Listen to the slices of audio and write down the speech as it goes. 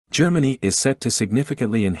Germany is set to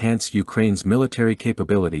significantly enhance Ukraine's military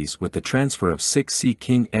capabilities with the transfer of 6 Sea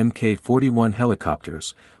King Mk41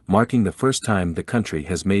 helicopters, marking the first time the country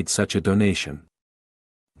has made such a donation.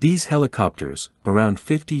 These helicopters, around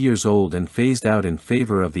 50 years old and phased out in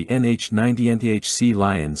favor of the NH-90 NTHC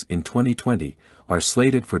Lions in 2020, are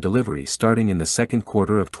slated for delivery starting in the second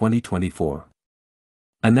quarter of 2024.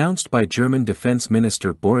 Announced by German Defense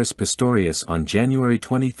Minister Boris Pistorius on January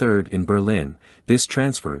 23 in Berlin, this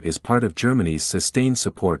transfer is part of Germany's sustained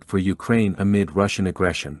support for Ukraine amid Russian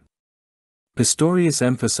aggression. Pistorius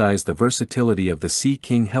emphasized the versatility of the Sea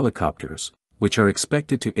King helicopters, which are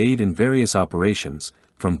expected to aid in various operations,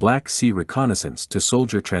 from Black Sea reconnaissance to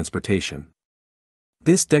soldier transportation.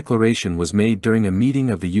 This declaration was made during a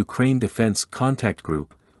meeting of the Ukraine Defense Contact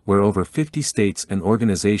Group, where over 50 states and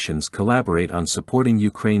organizations collaborate on supporting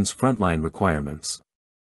Ukraine's frontline requirements.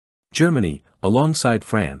 Germany, alongside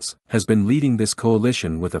France, has been leading this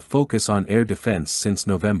coalition with a focus on air defense since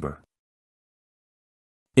November.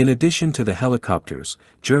 In addition to the helicopters,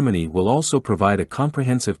 Germany will also provide a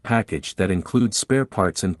comprehensive package that includes spare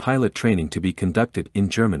parts and pilot training to be conducted in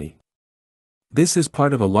Germany. This is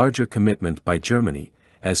part of a larger commitment by Germany,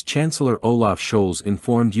 as Chancellor Olaf Scholz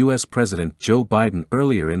informed U.S. President Joe Biden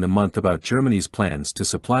earlier in the month about Germany's plans to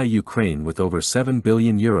supply Ukraine with over €7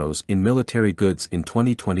 billion in military goods in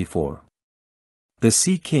 2024. The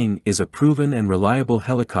Sea King is a proven and reliable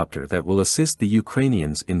helicopter that will assist the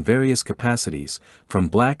Ukrainians in various capacities, from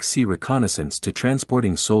Black Sea reconnaissance to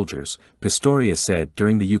transporting soldiers, Pistorius said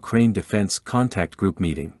during the Ukraine Defense Contact Group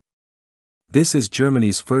meeting. This is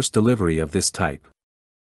Germany's first delivery of this type.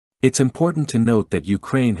 It's important to note that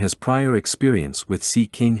Ukraine has prior experience with Sea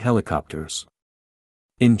King helicopters.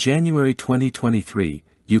 In January 2023,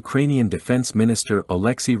 Ukrainian Defense Minister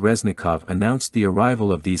Oleksiy Reznikov announced the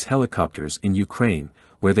arrival of these helicopters in Ukraine,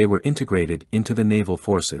 where they were integrated into the naval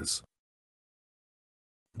forces.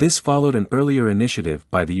 This followed an earlier initiative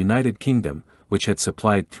by the United Kingdom, which had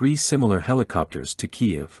supplied 3 similar helicopters to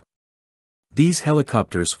Kyiv. These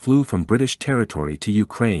helicopters flew from British territory to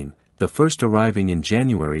Ukraine, the first arriving in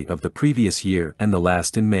January of the previous year and the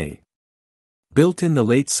last in May. Built in the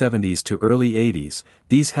late 70s to early 80s,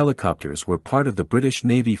 these helicopters were part of the British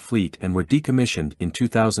Navy fleet and were decommissioned in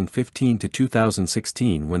 2015 to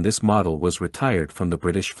 2016 when this model was retired from the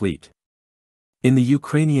British fleet. In the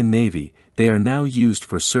Ukrainian Navy, they are now used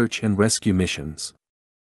for search and rescue missions.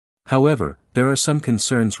 However, there are some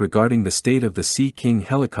concerns regarding the state of the Sea King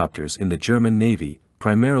helicopters in the German Navy,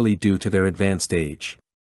 primarily due to their advanced age.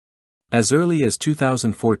 As early as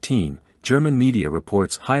 2014, German media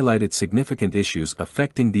reports highlighted significant issues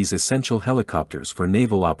affecting these essential helicopters for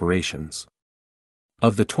naval operations.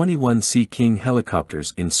 Of the 21 Sea King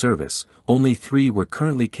helicopters in service, only 3 were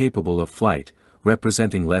currently capable of flight,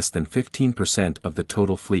 representing less than 15% of the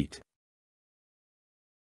total fleet.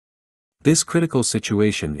 This critical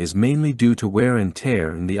situation is mainly due to wear and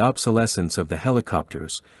tear and the obsolescence of the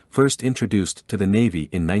helicopters, first introduced to the Navy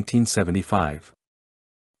in 1975.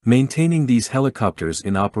 Maintaining these helicopters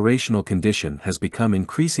in operational condition has become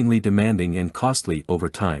increasingly demanding and costly over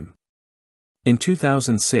time. In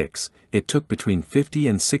 2006, it took between 50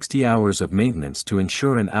 and 60 hours of maintenance to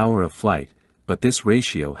ensure an hour of flight, but this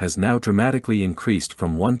ratio has now dramatically increased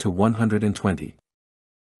from 1 to 120.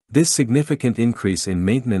 This significant increase in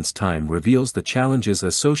maintenance time reveals the challenges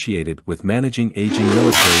associated with managing aging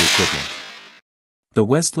military equipment. The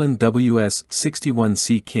Westland WS-61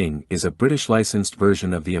 Sea King is a British-licensed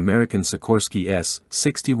version of the American Sikorsky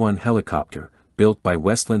S-61 helicopter, built by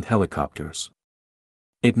Westland Helicopters.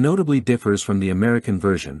 It notably differs from the American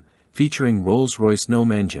version, featuring Rolls-Royce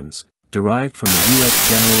Gnome engines, derived from the U.S.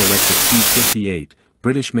 General Electric P-58,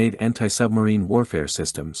 British-made anti-submarine warfare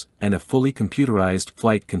systems, and a fully computerized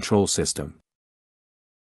flight control system.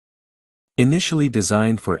 Initially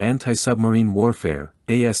designed for anti-submarine warfare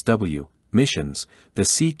 (ASW) missions, the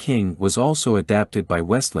Sea King was also adapted by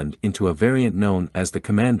Westland into a variant known as the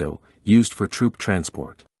Commando, used for troop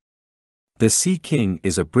transport. The Sea King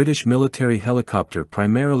is a British military helicopter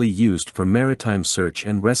primarily used for maritime search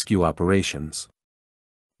and rescue operations.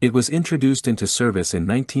 It was introduced into service in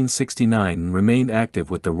 1969 and remained active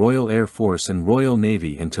with the Royal Air Force and Royal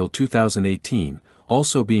Navy until 2018,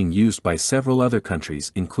 also being used by several other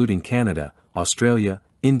countries including Canada, Australia,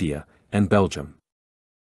 India, and Belgium.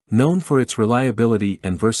 Known for its reliability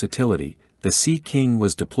and versatility, the Sea King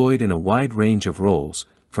was deployed in a wide range of roles,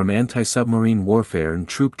 from anti-submarine warfare and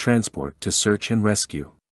troop transport to search and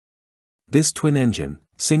rescue. This twin-engine,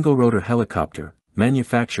 single-rotor helicopter,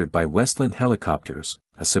 manufactured by Westland Helicopters,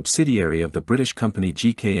 a subsidiary of the British company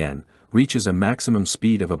GKN, reaches a maximum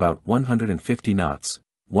speed of about 150 knots,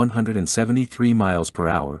 173 miles per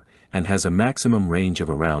hour, and has a maximum range of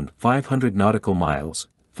around 500 nautical miles,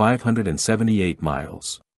 578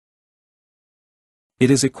 miles. It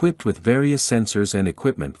is equipped with various sensors and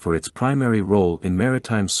equipment for its primary role in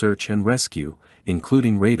maritime search and rescue,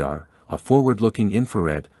 including radar, a forward-looking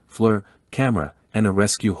infrared, FLIR, camera, and a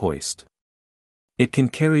rescue hoist. It can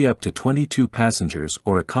carry up to 22 passengers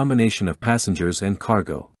or a combination of passengers and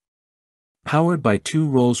cargo. Powered by two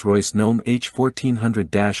Rolls-Royce Gnome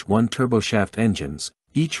H1400-1 turboshaft engines,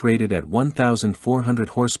 each rated at 1,400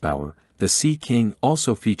 horsepower, the Sea King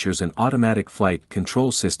also features an automatic flight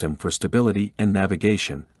control system for stability and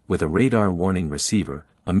navigation, with a radar warning receiver,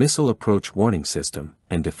 a missile approach warning system,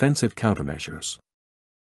 and defensive countermeasures.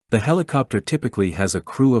 The helicopter typically has a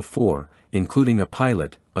crew of 4, including a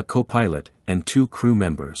pilot, a co-pilot, and 2 crew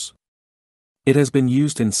members. It has been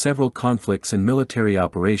used in several conflicts and military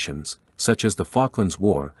operations, such as the Falklands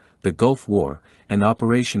War, the Gulf War, and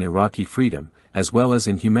Operation Iraqi Freedom, as well as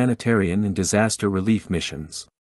in humanitarian and disaster relief missions.